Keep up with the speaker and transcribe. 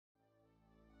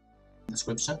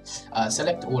description.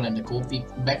 Select all and copy.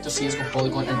 Back to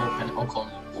Csgopolygon and open Ocon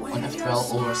on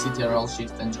F12 over Ctrl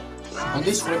Shift and J. On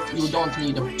this script, you don't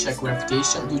need a check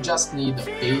verification. You just need a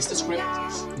paste script.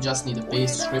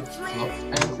 Look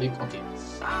and click OK.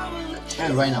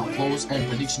 And right now, close and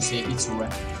prediction say it's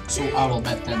red. So I will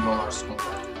bet $10 on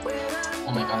red.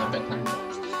 Oh my god, I bet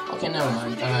 $9. Okay, never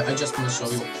mind. I just want to show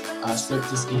you.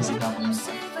 Script is easy doubling.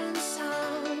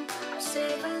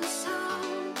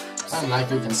 And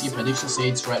like you can see, prediction say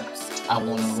it's red. I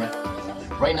won on red.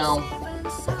 Right now,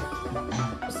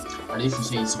 prediction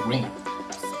say it's green.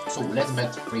 So let's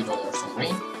bet $3 on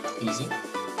green. Easy.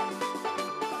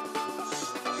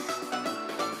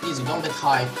 Easy, don't bet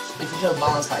high. If you have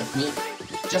balance like me,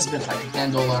 just bet like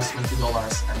 $10,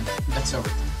 $20, and that's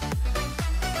everything.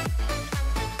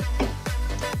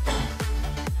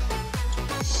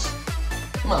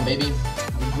 Come on, baby.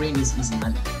 Green is easy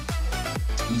money.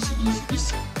 Easy.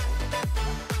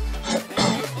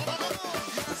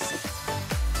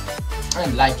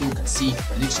 And like you can see,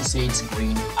 prediction say it's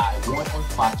green. I won on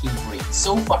fucking green.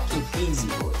 So fucking easy,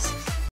 boys.